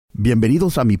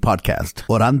Bienvenidos a mi podcast,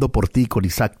 Orando por ti con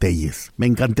Isaac Tellez. Me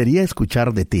encantaría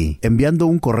escuchar de ti enviando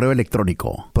un correo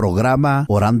electrónico, programa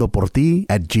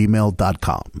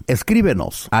orandoporti@gmail.com.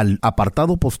 Escríbenos al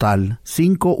apartado postal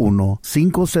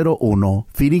 51501,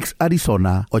 Phoenix,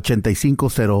 Arizona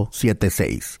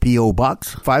 85076. P.O.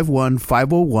 Box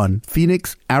 51501,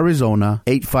 Phoenix, Arizona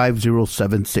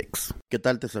 85076. ¿Qué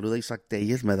tal? Te saluda Isaac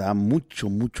Tellez. Me da mucho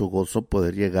gozo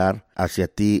poder llegar hacia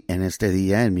ti en este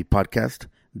día, en mi podcast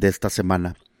de esta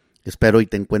semana. Espero y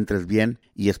te encuentres bien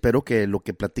y espero que lo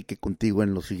que platique contigo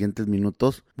en los siguientes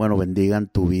minutos, bendigan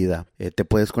tu vida. Te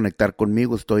puedes conectar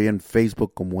conmigo, estoy en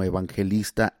Facebook como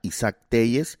Evangelista Isaac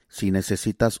Tellez. Si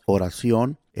necesitas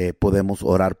oración, podemos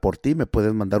orar por ti. Me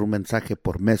puedes mandar un mensaje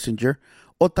por Messenger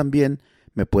o también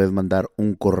me puedes mandar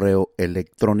un correo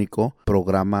electrónico,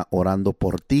 programa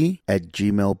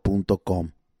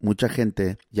orandoporti@gmail.com. Mucha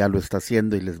gente ya lo está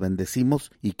haciendo y les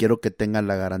bendecimos y quiero que tengan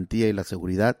la garantía y la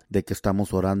seguridad de que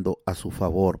estamos orando a su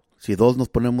favor. Si dos nos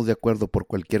ponemos de acuerdo por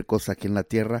cualquier cosa aquí en la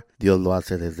tierra, Dios lo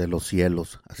hace desde los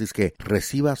cielos. Así es que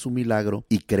reciba su milagro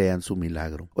y crea en su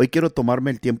milagro. Hoy quiero tomarme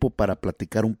el tiempo para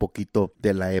platicar un poquito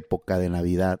de la época de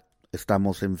Navidad.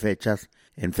 Estamos en fechas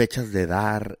de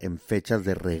dar, en fechas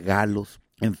de regalos,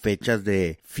 en fechas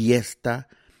de fiesta.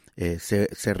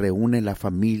 Se reúne la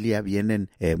familia, vienen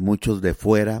muchos de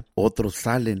fuera, otros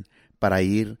salen para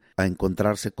ir a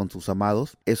encontrarse con sus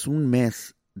amados. Es un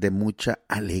mes de mucha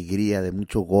alegría, de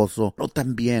mucho gozo. Pero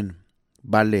también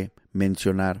vale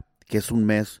mencionar que es un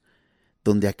mes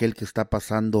donde aquel que está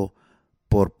pasando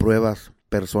por pruebas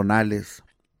personales,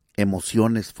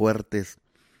 emociones fuertes,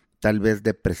 tal vez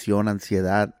depresión,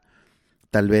 ansiedad,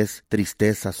 tal vez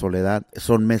tristeza, soledad,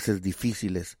 son meses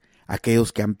difíciles.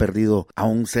 Aquellos que han perdido a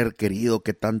un ser querido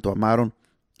que tanto amaron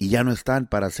y ya no están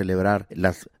para celebrar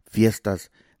las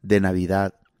fiestas de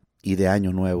Navidad y de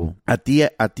Año Nuevo. A ti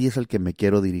es el que me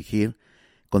quiero dirigir,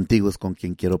 contigo es con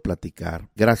quien quiero platicar.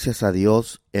 Gracias a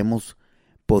Dios hemos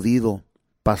podido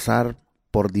pasar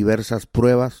por diversas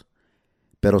pruebas,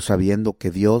 pero sabiendo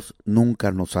que Dios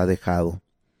nunca nos ha dejado.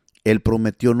 Él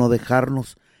prometió no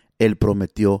dejarnos, Él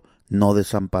prometió no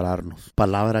desampararnos.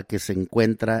 Palabra que se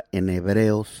encuentra en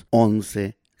Hebreos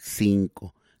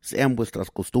 11:5. Sean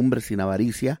vuestras costumbres sin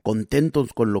avaricia,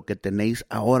 contentos con lo que tenéis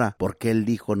ahora, porque Él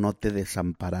dijo, no te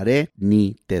desampararé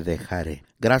ni te dejaré.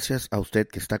 Gracias a usted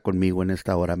que está conmigo en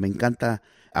esta hora. Me encanta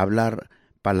hablar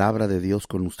palabra de Dios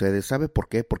con ustedes. ¿Sabe por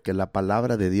qué? Porque la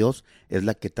palabra de Dios es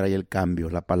la que trae el cambio.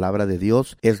 La palabra de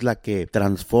Dios es la que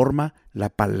transforma. La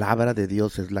palabra de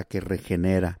Dios es la que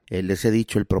regenera. Les he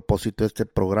dicho, el propósito de este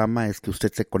programa es que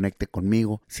usted se conecte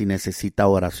conmigo si necesita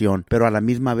oración, pero a la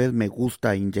misma vez me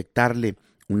gusta inyectarle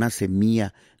una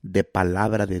semilla de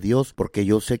palabra de Dios, porque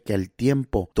yo sé que al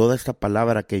tiempo, toda esta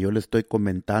palabra que yo le estoy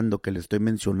comentando, que le estoy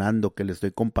mencionando, que le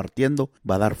estoy compartiendo,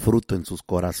 va a dar fruto en sus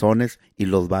corazones y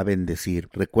los va a bendecir.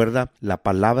 Recuerda, la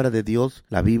palabra de Dios,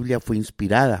 la Biblia fue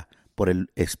inspirada por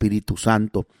el Espíritu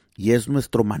Santo y es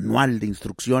nuestro manual de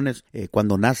instrucciones.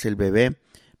 Cuando nace el bebé,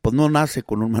 pues no nace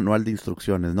con un manual de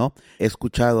instrucciones, ¿no? He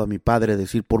escuchado a mi padre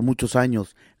decir por muchos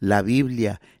años, la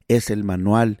Biblia es el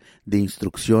manual de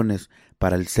instrucciones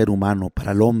para el ser humano,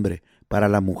 para el hombre, para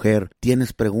la mujer.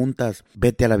 ¿Tienes preguntas?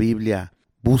 Vete a la Biblia,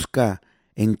 busca,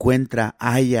 encuentra,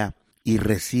 halla y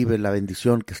recibe la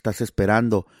bendición que estás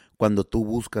esperando cuando tú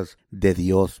buscas de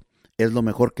Dios. Es lo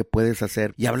mejor que puedes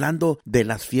hacer. Y hablando de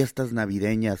las fiestas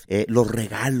navideñas, los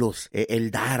regalos, el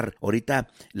dar. Ahorita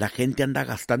la gente anda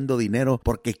gastando dinero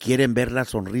porque quieren ver la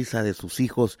sonrisa de sus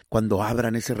hijos cuando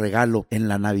abran ese regalo en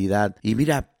la Navidad. Y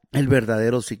mira, el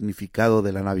verdadero significado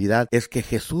de la Navidad es que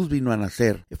Jesús vino a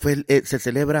nacer. Se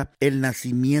celebra el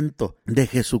nacimiento de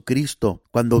Jesucristo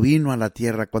cuando vino a la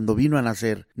tierra, cuando vino a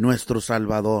nacer nuestro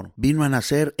Salvador. Vino a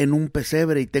nacer en un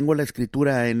pesebre y tengo la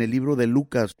escritura en el libro de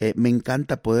Lucas. Me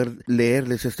encanta poder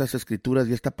leerles estas escrituras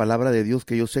y esta palabra de Dios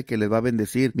que yo sé que les va a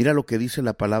bendecir. Mira lo que dice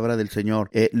la palabra del Señor.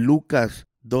 Lucas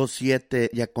 2:7.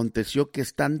 Y aconteció que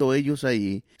estando ellos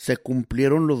ahí, se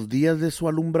cumplieron los días de su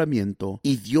alumbramiento,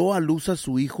 y dio a luz a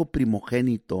su hijo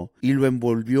primogénito, y lo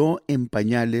envolvió en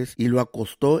pañales, y lo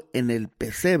acostó en el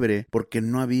pesebre, porque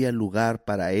no había lugar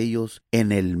para ellos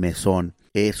en el mesón.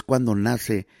 Es cuando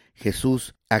nace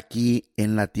Jesús aquí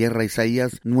en la tierra.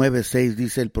 Isaías 9:6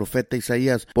 dice el profeta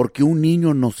Isaías, porque un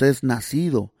niño nos es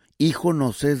nacido, hijo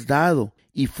nos es dado,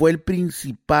 y fue el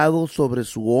principado sobre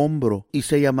su hombro, y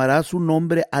se llamará su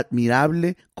nombre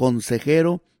admirable,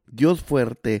 consejero, Dios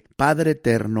fuerte, Padre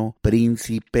eterno,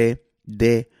 príncipe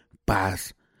de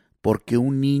paz. Porque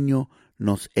un niño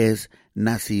nos es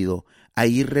nacido.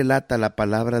 Ahí relata la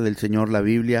palabra del Señor, la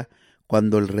Biblia,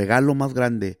 cuando el regalo más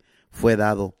grande fue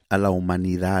dado a la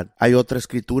humanidad. Hay otra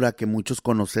escritura que muchos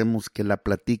conocemos, que la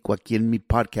platico aquí en mi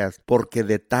podcast, porque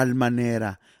de tal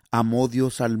manera amó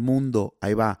Dios al mundo,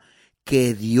 ahí va,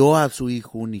 que dio a su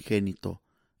Hijo unigénito.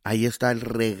 Ahí está el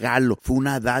regalo, fue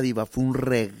una dádiva, fue un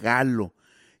regalo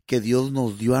que Dios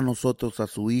nos dio a nosotros, a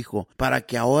su Hijo, para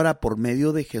que ahora por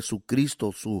medio de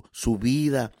Jesucristo, su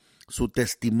vida, su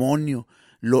testimonio,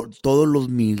 todos los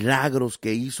milagros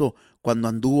que hizo cuando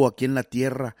anduvo aquí en la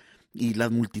tierra y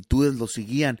las multitudes lo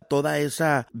seguían, toda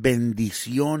esa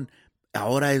bendición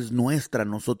ahora es nuestra.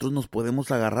 Nosotros nos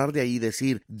podemos agarrar de ahí y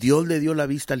decir, Dios le dio la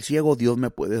vista al ciego, Dios me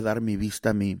puede dar mi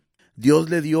vista a mí. Dios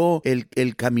le dio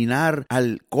el caminar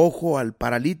al cojo, al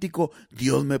paralítico,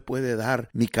 Dios me puede dar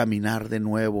mi caminar de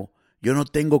nuevo. Yo no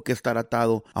tengo que estar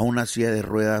atado a una silla de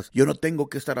ruedas, yo no tengo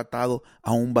que estar atado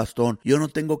a un bastón, yo no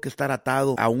tengo que estar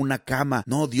atado a una cama.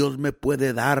 No, Dios me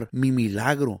puede dar mi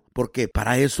milagro, porque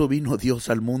para eso vino Dios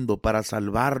al mundo, para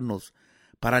salvarnos,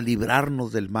 para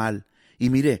librarnos del mal. Y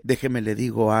mire, déjeme le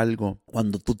digo algo,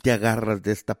 cuando tú te agarras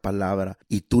de esta palabra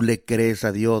y tú le crees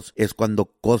a Dios, es cuando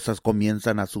cosas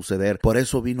comienzan a suceder. Por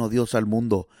eso vino Dios al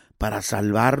mundo, para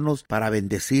salvarnos, para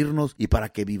bendecirnos y para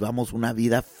que vivamos una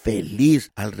vida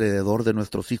feliz alrededor de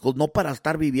nuestros hijos, no para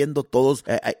estar viviendo todos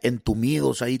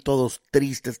entumidos ahí, todos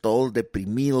tristes, todos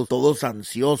deprimidos, todos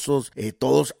ansiosos,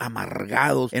 todos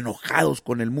amargados, enojados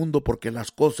con el mundo porque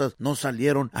las cosas no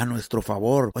salieron a nuestro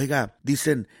favor. Oiga,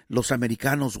 dicen los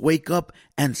americanos, wake up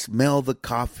and smell the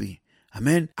coffee.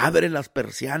 Amén. Abre las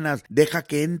persianas, deja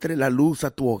que entre la luz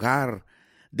a tu hogar.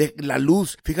 La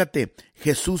luz, fíjate,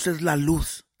 Jesús es la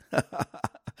luz.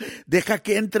 Deja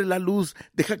que entre la luz,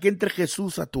 deja que entre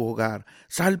Jesús a tu hogar.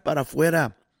 Sal para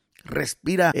afuera,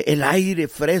 respira el aire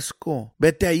fresco.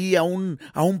 Vete ahí a un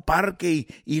parque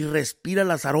y respira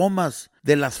los aromas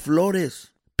de las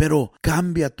flores. Pero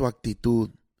cambia tu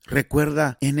actitud.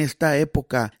 Recuerda, en esta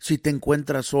época, si te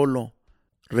encuentras solo,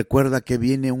 recuerda que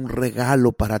viene un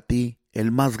regalo para ti,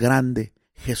 el más grande.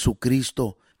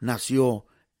 Jesucristo nació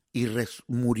y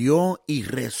murió y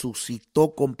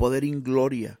resucitó con poder y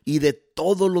gloria. Y de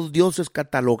todos los dioses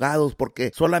catalogados,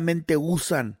 porque solamente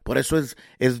usan, por eso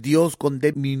es Dios con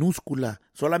D minúscula.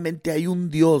 Solamente hay un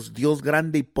Dios, Dios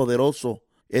grande y poderoso.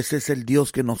 Ese es el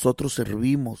Dios que nosotros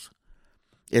servimos.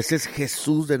 Ese es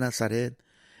Jesús de Nazaret.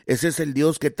 Ese es el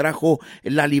Dios que trajo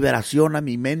la liberación a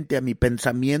mi mente, a mi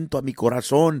pensamiento, a mi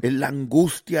corazón, la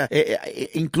angustia,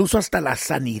 incluso hasta la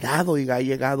sanidad, oiga, ha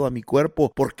llegado a mi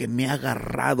cuerpo porque me ha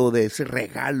agarrado de ese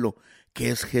regalo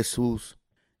que es Jesús.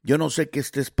 Yo no sé qué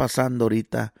estés pasando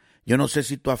ahorita. Yo no sé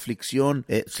si tu aflicción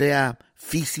sea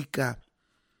física.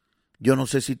 Yo no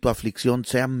sé si tu aflicción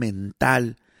sea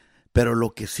mental. Pero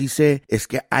lo que sí sé es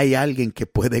que hay alguien que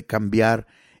puede cambiar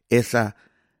esa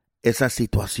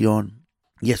situación.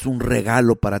 Y es un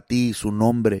regalo para ti, su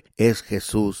nombre es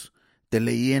Jesús. Te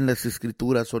leí en las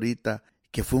escrituras ahorita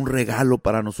que fue un regalo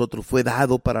para nosotros, fue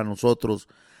dado para nosotros,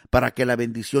 para que la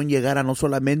bendición llegara no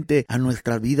solamente a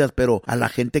nuestras vidas, pero a la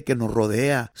gente que nos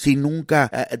rodea. Si nunca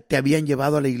te habían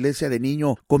llevado a la iglesia de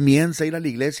niño, comienza a ir a la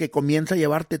iglesia y comienza a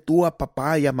llevarte tú a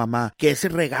papá y a mamá. Que ese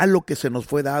regalo que se nos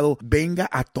fue dado venga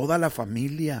a toda la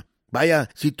familia. Vaya,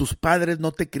 si tus padres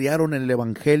no te criaron en el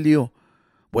evangelio,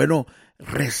 bueno,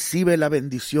 recibe la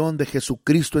bendición de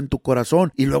Jesucristo en tu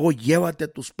corazón y luego llévate a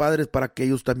tus padres para que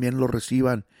ellos también lo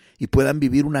reciban y puedan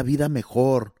vivir una vida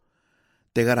mejor.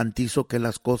 Te garantizo que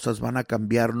las cosas van a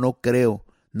cambiar. No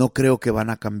creo que van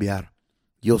a cambiar.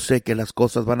 Yo sé que las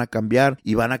cosas van a cambiar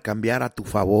y van a cambiar a tu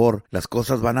favor. Las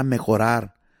cosas van a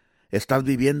mejorar. Estás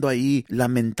viviendo ahí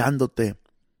lamentándote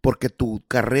porque tu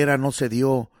carrera no se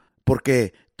dio,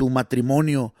 porque tu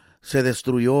matrimonio se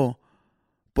destruyó,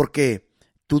 porque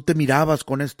tú te mirabas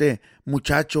con este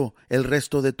muchacho el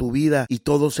resto de tu vida y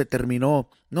todo se terminó.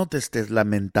 No te estés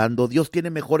lamentando. Dios tiene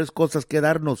mejores cosas que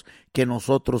darnos que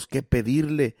nosotros que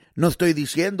pedirle. No estoy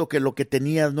diciendo que lo que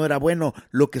tenías no era bueno.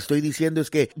 Lo que estoy diciendo es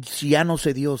que si ya no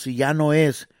se dio, si ya no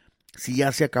es, si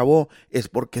ya se acabó, es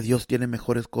porque Dios tiene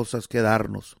mejores cosas que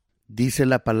darnos. Dice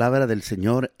la palabra del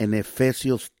Señor en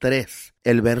Efesios 3,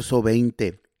 el verso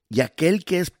 20. Y aquel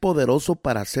que es poderoso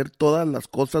para hacer todas las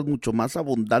cosas mucho más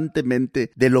abundantemente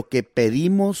de lo que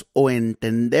pedimos o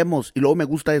entendemos. Y luego me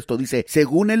gusta esto, dice,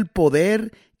 según el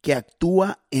poder que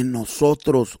actúa en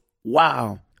nosotros.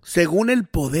 ¡Wow! Según el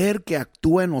poder que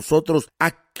actúa en nosotros,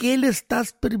 ¿a qué le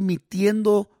estás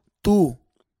permitiendo tú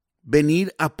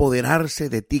venir a apoderarse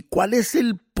de ti? ¿Cuál es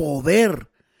el poder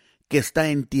que está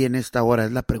en ti en esta hora?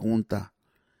 Es la pregunta.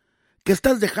 ¿Qué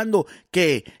estás dejando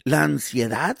que la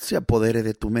ansiedad se apodere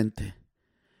de tu mente?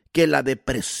 Que la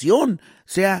depresión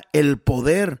sea el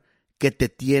poder que te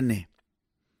tiene.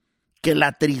 Que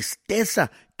la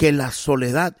tristeza, que la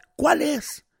soledad. ¿Cuál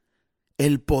es?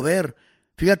 el poder.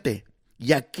 Fíjate,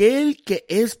 y aquel que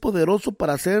es poderoso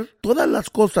para hacer todas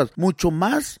las cosas mucho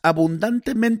más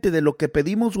abundantemente de lo que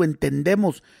pedimos o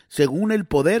entendemos, según el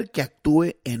poder que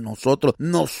actúe en nosotros.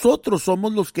 Nosotros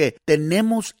somos los que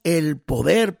tenemos el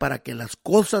poder para que las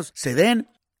cosas se den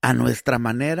a nuestra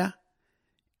manera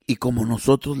y como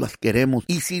nosotros las queremos.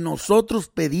 Y si nosotros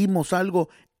pedimos algo,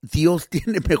 Dios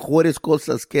tiene mejores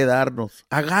cosas que darnos.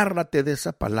 Agárrate de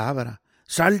esa palabra.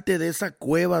 Salte de esa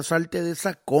cueva, salte de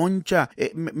esa concha.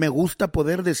 Me gusta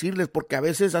poder decirles, porque a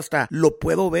veces hasta lo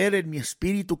puedo ver en mi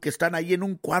espíritu, que están ahí en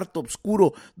un cuarto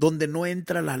oscuro donde no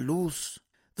entra la luz,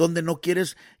 donde no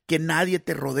quieres que nadie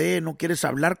te rodee, no quieres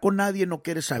hablar con nadie, no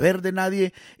quieres saber de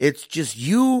nadie. It's just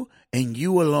you and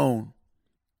you alone.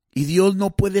 Y Dios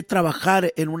no puede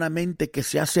trabajar en una mente que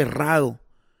se ha cerrado,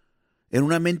 en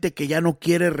una mente que ya no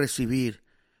quiere recibir.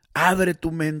 Abre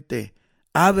tu mente,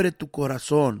 abre tu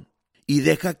corazón. Y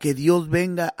deja que Dios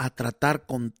venga a tratar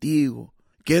contigo,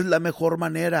 que es la mejor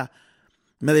manera.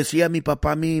 Me decía mi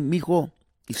papá, mi hijo,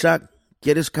 Isaac,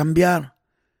 ¿quieres cambiar?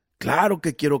 Claro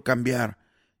que quiero cambiar.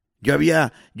 Yo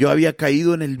había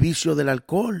caído en el vicio del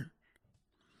alcohol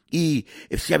y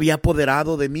se había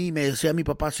apoderado de mí. Me decía mi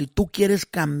papá, si tú quieres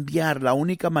cambiar, la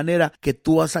única manera que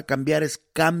tú vas a cambiar es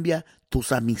cambia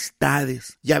tus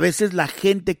amistades. Y a veces la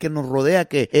gente que nos rodea,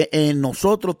 que en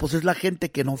nosotros, pues es la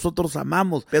gente que nosotros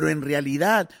amamos, pero en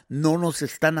realidad no nos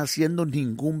están haciendo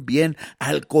ningún bien.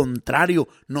 Al contrario,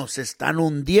 nos están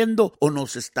hundiendo o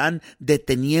nos están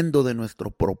deteniendo de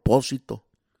nuestro propósito.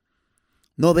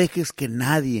 No dejes que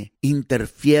nadie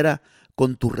interfiera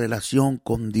con tu relación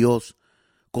con Dios,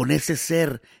 con ese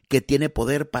ser que tiene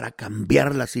poder para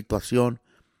cambiar la situación,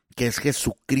 que es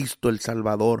Jesucristo el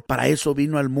Salvador. Para eso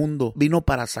vino al mundo, vino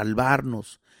para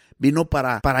salvarnos, vino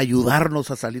para ayudarnos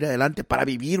a salir adelante, para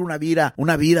vivir una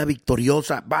vida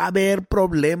victoriosa. Va a haber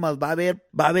problemas, va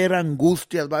a haber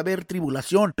angustias, va a haber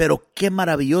tribulación, pero qué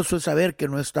maravilloso es saber que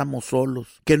no estamos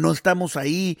solos, que no estamos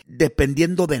ahí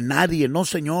dependiendo de nadie. No,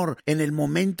 Señor, en el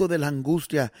momento de la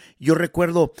angustia, yo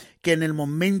recuerdo que en el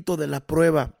momento de la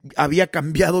prueba había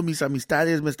cambiado mis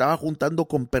amistades, me estaba juntando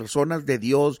con personas de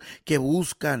Dios que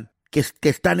buscan, que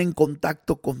están en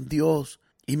contacto con Dios,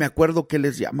 y me acuerdo que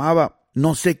les llamaba.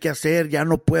 No sé qué hacer, ya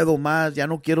no puedo más, ya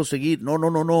no quiero seguir. No.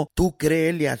 Tú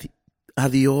créele a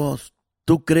Dios.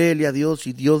 Tú créele a Dios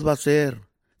y Dios va a hacer.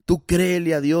 Tú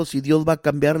créele a Dios y Dios va a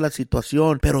cambiar la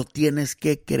situación. Pero tienes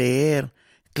que creer.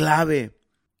 Clave.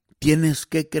 Tienes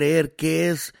que creer. ¿Qué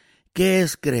es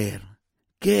creer?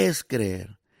 ¿Qué es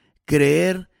creer?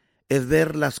 Creer es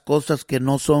ver las cosas que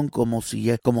no son como si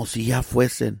ya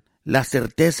fuesen. La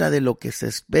certeza de lo que se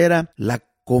espera, la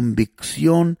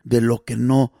convicción de lo que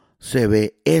no se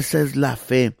ve. Esa es la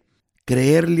fe.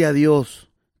 Creerle a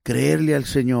Dios, creerle al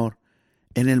Señor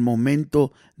en el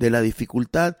momento de la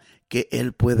dificultad, que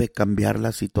Él puede cambiar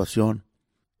la situación.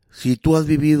 Si tú has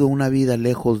vivido una vida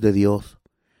lejos de Dios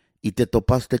y te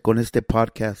topaste con este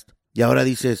podcast y ahora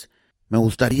dices, me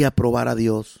gustaría probar a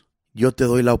Dios, yo te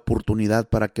doy la oportunidad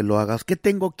para que lo hagas. ¿Qué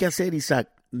tengo que hacer, Isaac?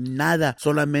 Nada,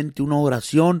 solamente una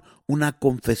oración, una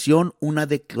confesión, una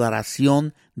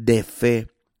declaración de fe.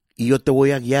 Y yo te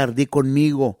voy a guiar. Di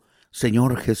conmigo,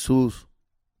 Señor Jesús,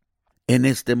 en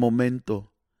este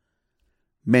momento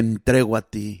me entrego a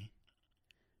ti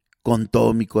con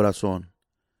todo mi corazón.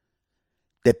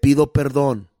 Te pido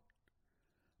perdón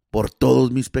por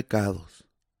todos mis pecados.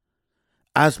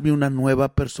 Hazme una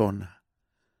nueva persona.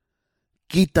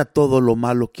 Quita todo lo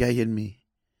malo que hay en mí.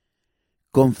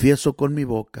 Confieso con mi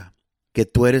boca que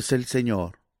tú eres el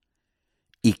Señor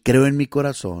y creo en mi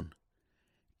corazón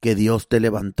que Dios te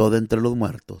levantó de entre los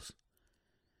muertos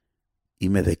y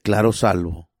me declaro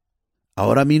salvo.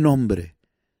 Ahora mi nombre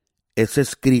es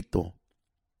escrito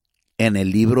en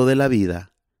el libro de la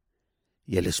vida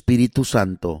y el Espíritu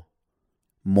Santo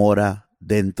mora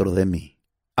dentro de mí.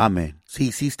 Amén. Si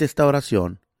hiciste esta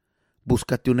oración,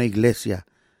 búscate una iglesia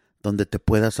donde te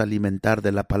puedas alimentar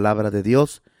de la palabra de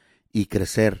Dios y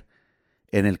crecer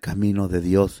en el camino de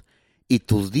Dios. Y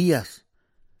tus días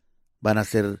van a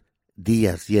ser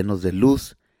días llenos de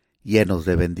luz, llenos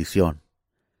de bendición.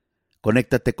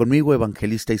 Conéctate conmigo,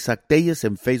 Evangelista Isaac Tellez,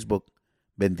 en Facebook.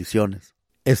 Bendiciones.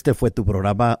 Este fue tu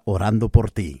programa Orando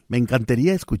por ti. Me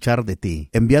encantaría escuchar de ti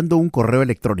enviando un correo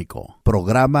electrónico.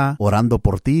 Programa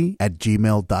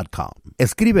orandoporti@gmail.com.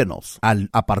 Escríbenos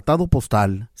al apartado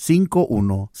postal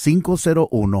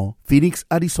 51501, Phoenix,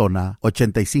 Arizona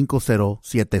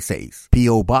 85076.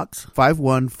 P.O. Box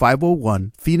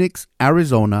 51501, Phoenix,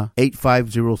 Arizona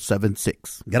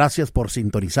 85076. Gracias por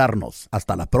sintonizarnos.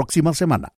 Hasta la próxima semana.